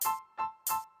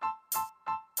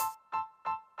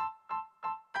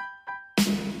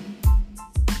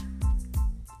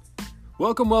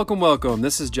Welcome.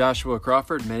 This is Joshua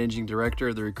Crawford, Managing Director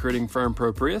of the recruiting firm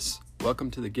ProPrius.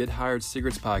 Welcome to the Get Hired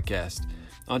Secrets podcast.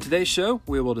 On today's show,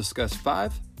 we will discuss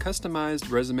 5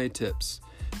 customized resume tips.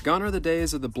 Gone are the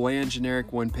days of the bland,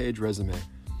 generic one-page resume.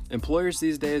 Employers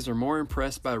these days are more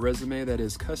impressed by a resume that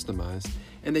is customized,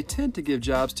 and they tend to give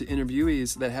jobs to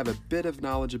interviewees that have a bit of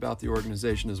knowledge about the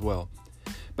organization as well.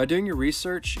 By doing your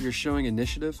research, you're showing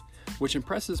initiative, which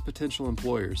impresses potential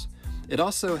employers. It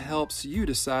also helps you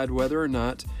decide whether or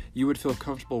not you would feel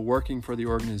comfortable working for the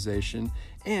organization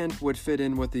and would fit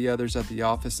in with the others at the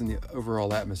office and the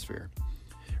overall atmosphere.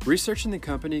 Researching the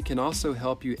company can also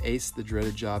help you ace the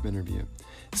dreaded job interview,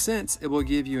 since it will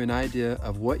give you an idea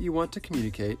of what you want to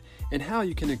communicate and how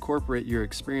you can incorporate your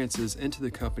experiences into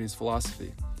the company's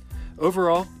philosophy.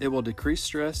 Overall, it will decrease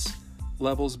stress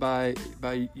levels by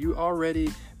you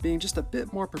already being just a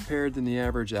bit more prepared than the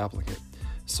average applicant.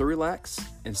 So relax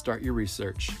and start your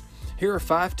research. Here are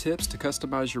 5 tips to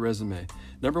customize your resume.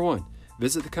 Number 1,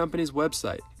 visit the company's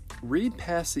website. Read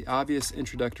past the obvious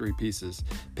introductory pieces.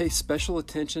 Pay special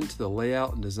attention to the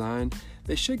layout and design.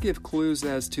 They should give clues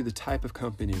as to the type of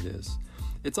company it is.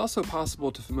 It's also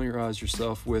possible to familiarize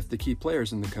yourself with the key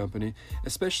players in the company,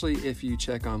 especially if you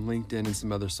check on LinkedIn and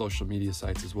some other social media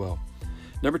sites as well.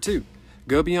 Number 2,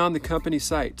 go beyond the company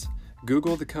site.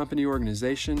 Google the company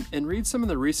organization and read some of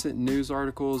the recent news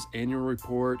articles, annual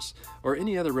reports, or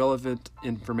any other relevant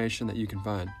information that you can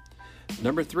find.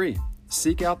 Number 3,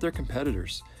 seek out their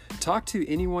competitors. Talk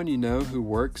to anyone you know who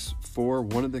works for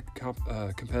one of the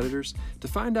competitors to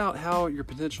find out how your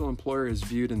potential employer is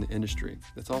viewed in the industry.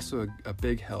 That's also a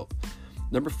big help.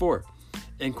 Number 4,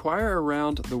 inquire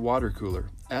around the water cooler.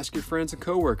 Ask your friends and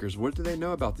coworkers, what do they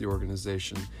know about the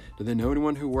organization? Do they know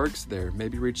anyone who works there?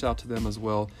 Maybe reach out to them as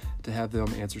well to have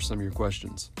them answer some of your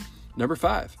questions. Number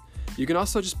 5, you can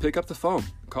also just pick up the phone,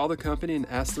 call the company and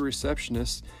ask the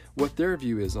receptionist what their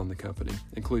view is on the company,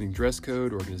 including dress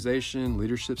code, organization,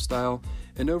 leadership style,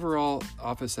 and overall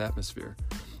office atmosphere.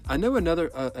 I know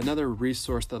another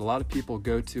resource that a lot of people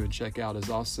go to and check out is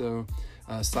also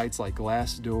sites like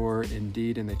Glassdoor,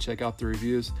 Indeed, and they check out the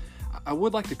reviews. I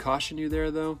would like to caution you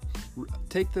there, though.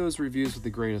 Take those reviews with a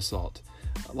grain of salt.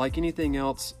 Like anything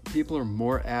else, people are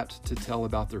more apt to tell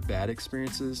about their bad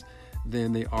experiences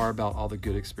than they are about all the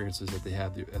good experiences that they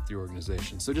have at the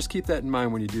organization. So just keep that in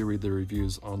mind when you do read the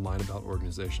reviews online about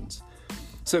organizations.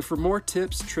 So for more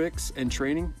tips, tricks, and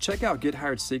training, check out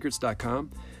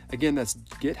GetHiredSecrets.com. Again, that's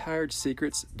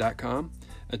GetHiredSecrets.com.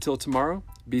 Until tomorrow,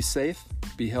 be safe,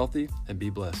 be healthy, and be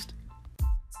blessed.